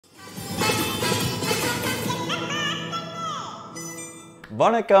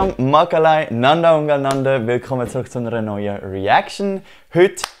Vanakkam, Makalai, Nanda und Nanda, willkommen zurück zu einer neuen Reaction.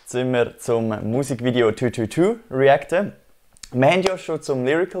 Heute sind wir zum Musikvideo 222 reacten. Wir haben ja schon zum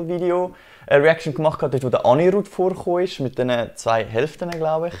Lyrical Video eine Reaction gemacht, dort wo der Anirudh vorgekommen ist, mit den zwei Hälften,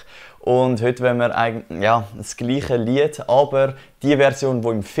 glaube ich. Und heute wollen wir eigentlich, ja, das gleiche Lied, aber die Version, die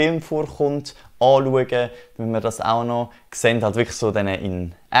im Film vorkommt, anschauen, wenn wir das auch noch sehen, halt wirklich so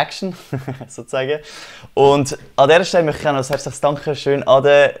in Action, sozusagen. Und an dieser Stelle möchte ich auch noch ein herzliches Dankeschön an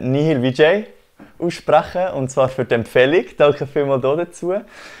den Nihil Vijay aussprechen, und zwar für die Empfehlung. Danke vielmals dazu.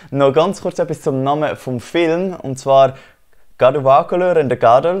 Noch ganz kurz etwas zum Namen des Films, und zwar Kaathuvaakula, Rendu,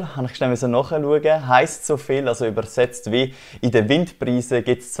 Kaadhal, habe ich schnell nachschauen. Heisst so viel, also übersetzt wie in den Windpreisen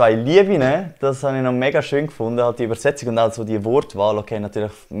gibt es zwei Lieben. Das habe ich noch mega schön gefunden, halt die Übersetzung und auch so die Wortwahl. Okay,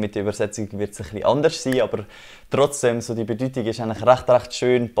 natürlich mit der Übersetzung wird es ein bisschen anders sein, aber trotzdem, so die Bedeutung ist eigentlich recht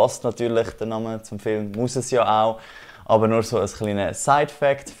schön. Passt natürlich der Name zum Film, muss es ja auch. Aber nur so ein kleiner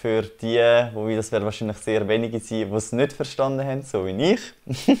Side-Fact für die, wobei das werden wahrscheinlich sehr wenige sein, die es nicht verstanden haben, so wie ich.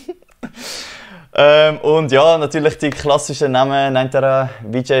 Und ja, natürlich die klassischen Namen, Nayanthara,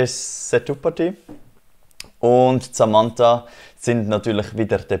 Vijay Sethupathi und Samantha sind natürlich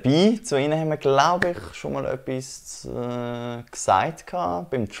wieder dabei. Zu ihnen haben wir, glaube ich, schon mal etwas gesagt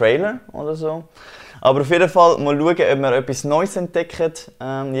beim Trailer oder so. Aber auf jeden Fall mal schauen, ob wir etwas Neues entdecken,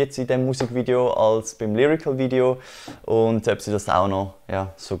 jetzt in diesem Musikvideo als beim Lyrical Video, und ob sie das auch noch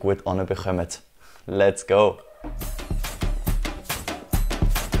so gut anbekommen. Let's go!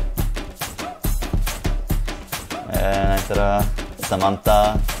 Nayanthara,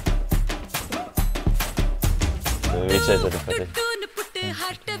 Samantha, Vijay Sethupathi.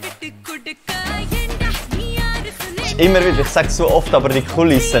 Ist immer wieder, ich sage es so oft, aber die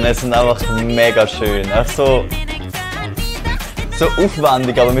Kulissen sind einfach mega schön. So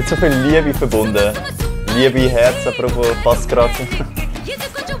aufwendig, aber mit so viel Liebe verbunden. Liebe, Herz, apropos, passt gerade.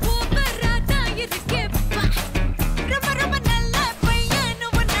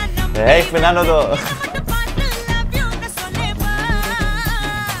 Hey, ich bin auch noch da.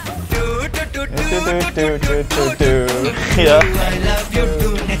 Ja.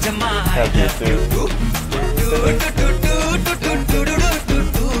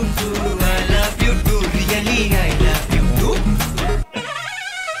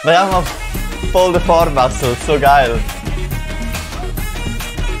 Wir haben mal voll den Farbwechsel, so geil.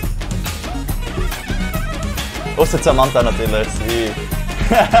 Außer Samantha natürlich, sie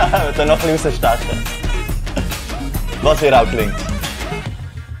wird dann noch ein bisschen rausstechen. Was ihr auch klingt.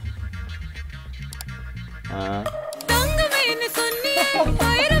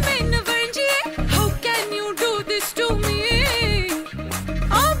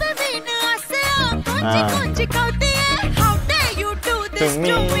 To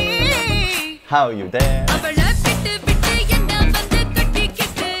me, how you dare?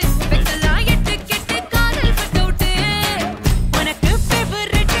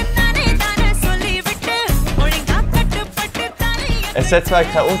 Es hat zwar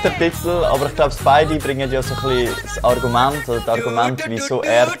keinen Untertitel, aber ich glaube, beide bringen ja so ein bisschen das Argument, oder das Argument, wieso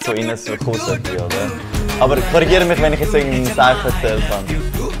er zu ihnen so gekusselt wird, oder? Aber korrigiere mich, wenn ich jetzt irgendeinen Seif erzählt habe.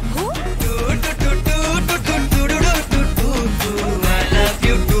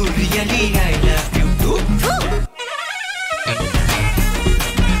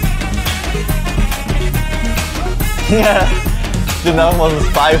 Ja, ich will einfach mal das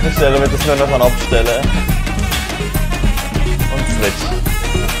Bein verstellen, damit ich es nur noch abstellen kann. Und switch.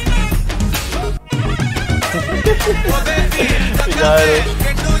 Wie geil.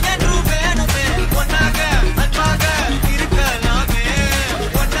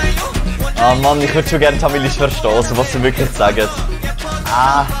 Ah Mann, ich würde schon gerne Tamilisch verstehen, was sie wirklich sagen.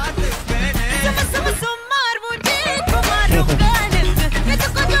 Ah.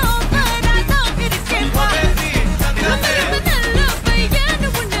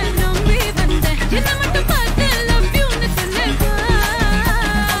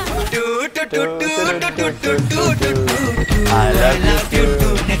 I love you too.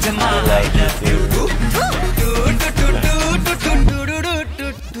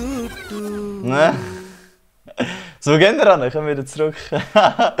 Ne? So gehen wir ran, ich komme wieder zurück.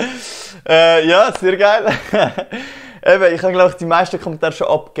 Ja, sehr geil. Eben, ich habe, glaube ich, die meisten Kommentare schon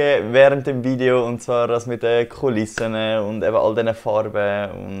abgegeben während dem Video, und zwar das mit den Kulissen und eben all diesen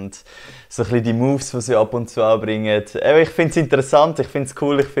Farben und so ein bisschen die Moves, die sie ab und zu anbringen. Eben, ich finde es interessant, ich finde es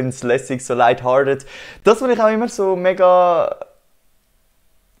cool, ich finde es lässig, so lighthearted. Das, was ich auch immer so mega,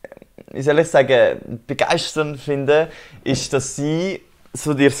 wie soll ich sagen, begeisternd finde, ist, dass sie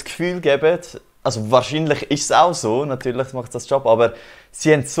so dir das Gefühl geben, also wahrscheinlich ist es auch so, natürlich macht das Job, aber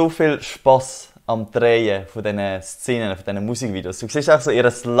sie haben so viel Spass am Drehen von diesen Szenen, von diesen Musikvideos. Du siehst auch so, ihr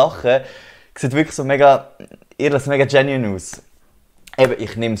Lachen sieht wirklich so mega genuine aus. Eben,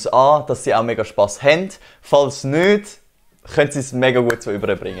 ich nehme es an, dass sie auch mega Spass haben. Falls nicht, können sie es mega gut so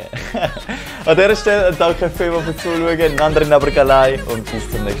überbringen. An dieser Stelle danke vielmals fürs Zuschauen, einen anderen aber allein und bis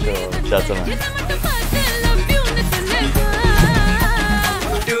zum nächsten Mal. Ciao zusammen.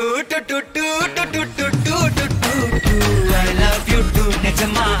 do do do do do do do do do do